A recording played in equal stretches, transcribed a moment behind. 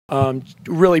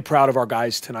Really proud of our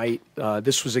guys tonight.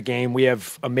 This was a game. We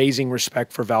have amazing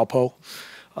respect for Valpo.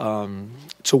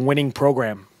 It's a winning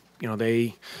program.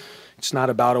 It's not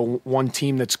about one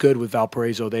team that's good with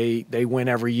Valparaiso. They win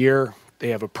every year. They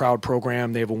have a proud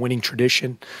program. They have a winning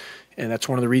tradition. And that's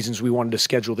one of the reasons we wanted to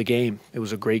schedule the game. It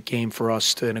was a great game for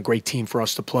us and a great team for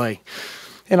us to play.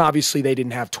 And obviously they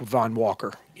didn't have Tavon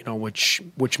Walker,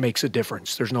 which makes a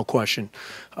difference. There's no question.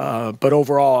 But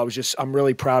overall, I'm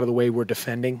really proud of the way we're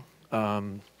defending.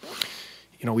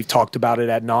 We've talked about it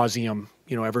ad nauseum,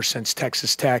 ever since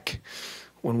Texas Tech.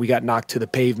 When we got knocked to the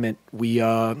pavement, we've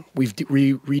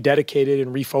rededicated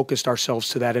and refocused ourselves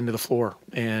to that end of the floor.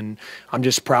 And I'm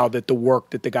just proud that the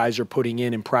work that the guys are putting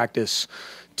in practice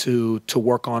to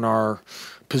work on our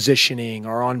positioning,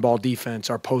 our on-ball defense,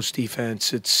 our post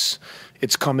defense, it's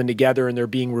coming together, and they're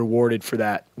being rewarded for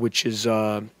that, which is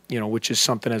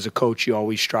something as a coach you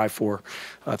always strive for.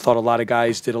 I thought a lot of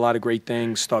guys did a lot of great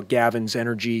things. Thought Gavin's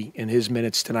energy and his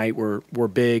minutes tonight were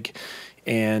big.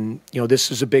 And,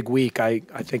 this is a big week. I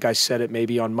think I said it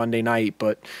maybe on Monday night,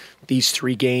 but these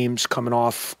 3 games coming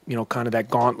off, kind of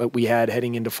that gauntlet we had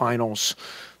heading into finals,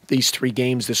 these 3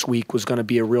 games this week was going to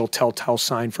be a real telltale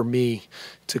sign for me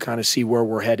to kind of see where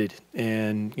we're headed.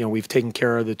 And, we've taken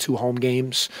care of the 2 home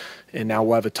games, and now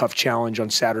we'll have a tough challenge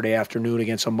on Saturday afternoon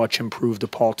against a much improved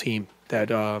DePaul team that,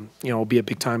 will be a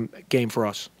big-time game for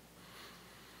us.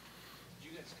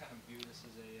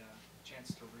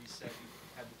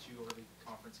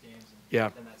 Yeah.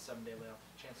 Then that 7-day layoff,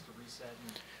 chance to reset?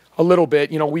 A little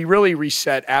bit. We really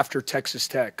reset after Texas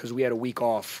Tech because we had a week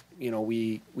off.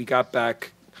 We got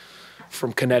back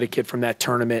from Connecticut from that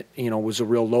tournament, was a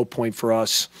real low point for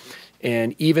us.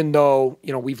 And even though,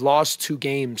 we've lost 2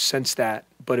 games since that,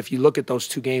 but if you look at those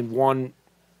 2 games, one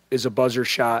is a buzzer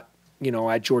shot,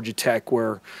 at Georgia Tech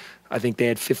where I think they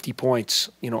had 50 points,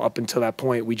 up until that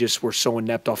point. We just were so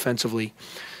inept offensively.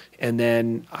 And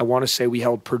then I want to say we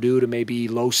held Purdue to maybe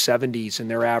low 70s, and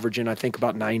they're averaging, I think,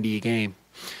 about 90 a game,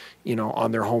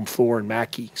 on their home floor in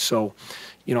Mackey. So,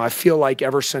 I feel like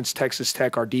ever since Texas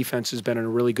Tech, our defense has been in a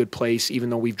really good place. Even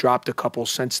though we've dropped a couple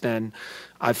since then,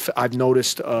 I've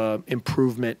noticed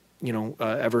improvement,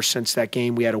 ever since that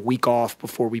game. We had a week off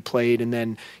before we played, and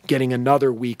then getting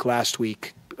another week last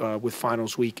week with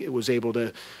finals week, it was able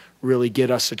to really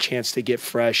get us a chance to get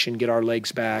fresh and get our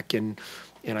legs back. And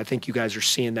I think you guys are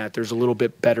seeing that. There's a little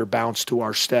bit better bounce to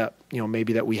our step,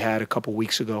 maybe that we had a couple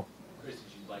weeks ago. Chris, did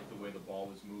you like the way the ball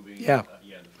was moving? Yeah. In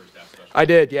the first half especially. I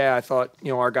did, yeah. I thought,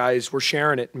 our guys were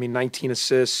sharing it. 19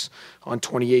 assists on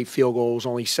 28 field goals,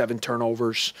 only 7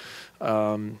 turnovers.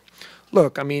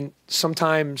 Look,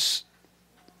 sometimes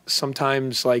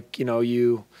like,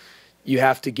 you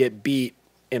have to get beat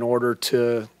in order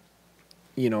to,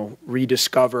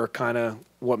 rediscover kind of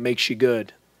what makes you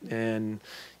good. And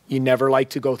you never like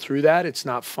to go through that. It's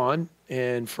not fun.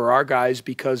 And for our guys,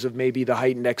 because of maybe the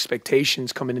heightened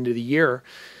expectations coming into the year,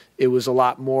 it was a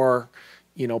lot more,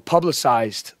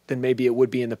 publicized than maybe it would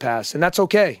be in the past. And that's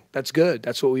okay. That's good.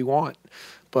 That's what we want.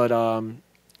 But,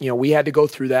 we had to go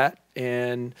through that.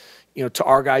 And, to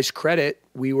our guys' credit,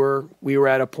 we were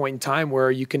at a point in time where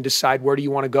you can decide, where do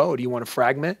you want to go? Do you want to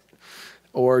fragment?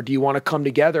 Or do you want to come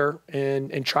together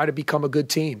and try to become a good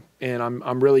team? And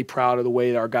I'm really proud of the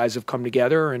way that our guys have come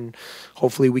together, and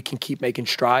hopefully we can keep making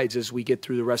strides as we get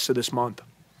through the rest of this month.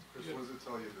 Chris, what does it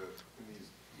tell you that in these,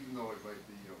 even though it might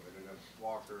be, they didn't have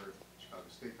Walker, Chicago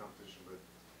State competition, but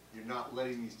you're not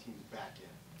letting these teams back in?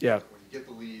 Yeah. When you get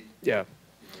the lead, yeah. You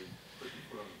put your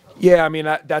foot on the pedal.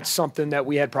 Yeah, that's something that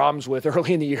we had problems with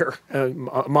early in the year,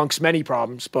 amongst many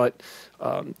problems. But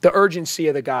the urgency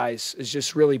of the guys has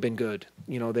just really been good.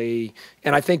 And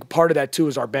I think part of that too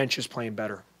is our bench is playing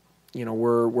better.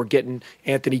 We're getting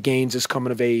Anthony Gaines is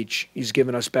coming of age. He's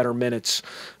giving us better minutes.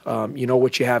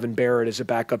 What you have in Barrett as a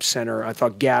backup center. I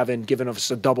thought Gavin giving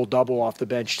us a double-double off the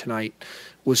bench tonight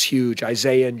was huge.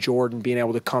 Isaiah and Jordan being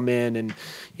able to come in, and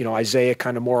Isaiah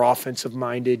kind of more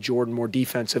offensive-minded, Jordan more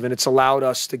defensive, and it's allowed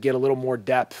us to get a little more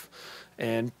depth.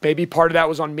 And maybe part of that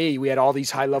was on me. We had all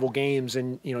these high-level games,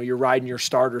 and you're riding your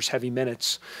starters heavy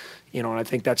minutes. And I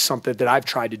think that's something that I've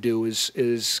tried to do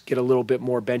is get a little bit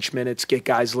more bench minutes, get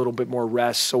guys a little bit more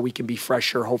rest so we can be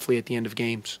fresher, hopefully, at the end of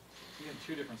games. You had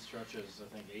 2 different stretches, I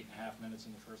think 8.5 minutes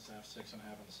in the first half, 6.5 in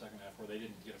the second half, where they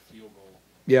didn't get a field goal.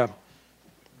 Yeah.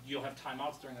 You'll have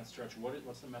timeouts during that stretch.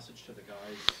 What's the message to the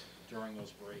guys during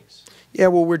those breaks? Yeah,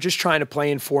 well, we're just trying to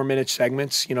play in 4-minute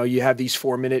segments. You have these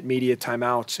 4-minute media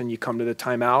timeouts, and you come to the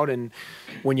timeout, and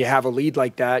when you have a lead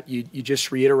like that, you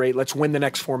just reiterate, let's win the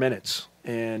next 4 minutes.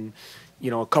 And,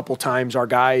 a couple times our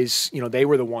guys, they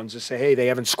were the ones to say, hey, they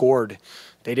haven't scored.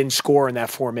 They didn't score in that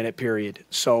 4-minute period.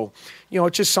 So,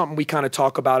 it's just something we kind of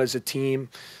talk about as a team.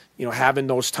 Having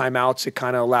those timeouts, it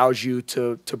kind of allows you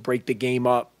to break the game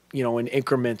up, in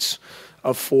increments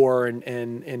of 4.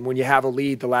 And when you have a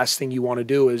lead, the last thing you want to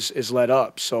do is let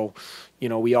up. So,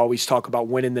 we always talk about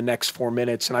winning the next 4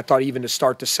 minutes. And I thought even to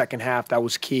start the second half, that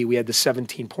was key. We had the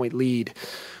 17-point lead.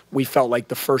 We felt like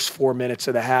the first 4 minutes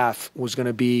of the half was going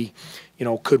to be,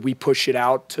 could we push it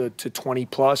out to 20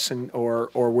 plus, or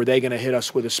were they going to hit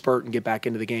us with a spurt and get back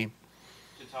into the game?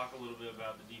 To talk a little bit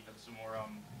about the defense some more,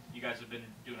 you guys have been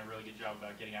doing a really good job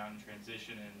about getting out in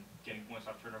transition and getting points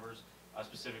off turnovers,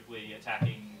 specifically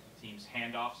attacking teams'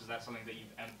 handoffs. Is that something that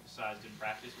you've emphasized in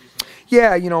practice recently?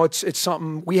 Yeah, it's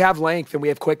something. We have length and we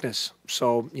have quickness.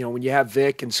 So, when you have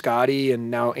Vic and Scotty and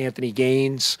now Anthony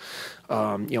Gaines,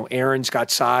 Aaron's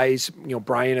got size.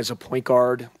 Brian as a point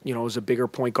guard, is a bigger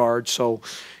point guard. So,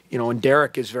 and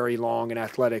Derek is very long and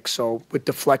athletic. So with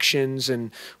deflections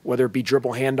and whether it be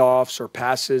dribble handoffs or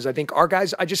passes, I think our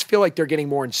guys, I just feel like they're getting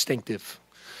more instinctive.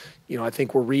 I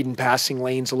think we're reading passing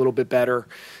lanes a little bit better.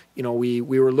 We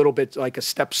were a little bit like a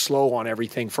step slow on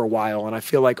everything for a while, and I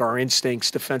feel like our instincts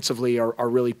defensively are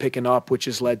really picking up, which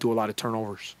has led to a lot of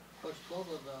turnovers. Coach, 12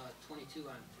 of 22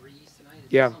 on threes tonight.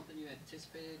 Is Yeah. that something you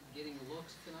anticipated getting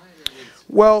looks tonight?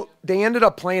 Or Well, they ended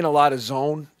up playing a lot of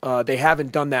zone. They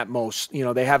haven't done that most.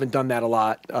 They haven't done that a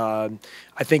lot.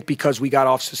 I think because we got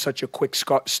off to such a quick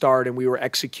start and we were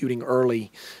executing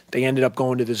early, they ended up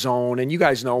going to the zone. And you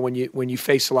guys know when you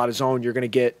face a lot of zone, you're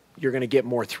going to get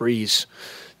more threes.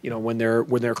 When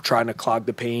they're trying to clog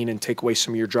the paint and take away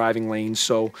some of your driving lanes.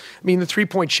 So, I mean, the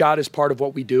 3-point shot is part of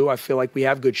what we do. I feel like we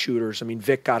have good shooters. I mean,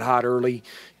 Vic got hot early.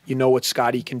 You know what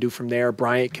Scotty can do from there.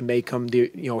 Bryant can make them.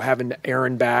 Having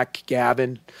Aaron back,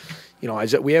 Gavin.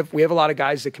 We have a lot of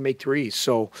guys that can make threes.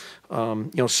 So,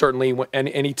 certainly,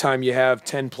 anytime you have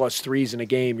 10 plus threes in a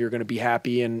game, you're going to be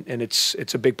happy, and it's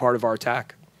a big part of our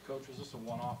attack. Coach, was this a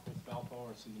one-off with Valpo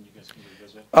or something you guys can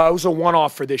revisit? It was a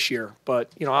one-off for this year, but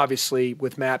obviously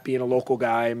with Matt being a local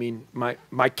guy, I mean,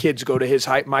 my kids go to his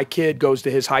my kid goes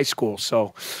to his high school,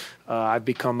 so I've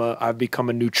become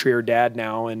a new Trier dad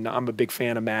now, and I'm a big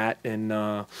fan of Matt,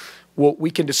 and we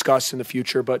can discuss in the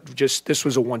future, but just this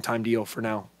was a one-time deal for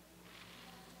now.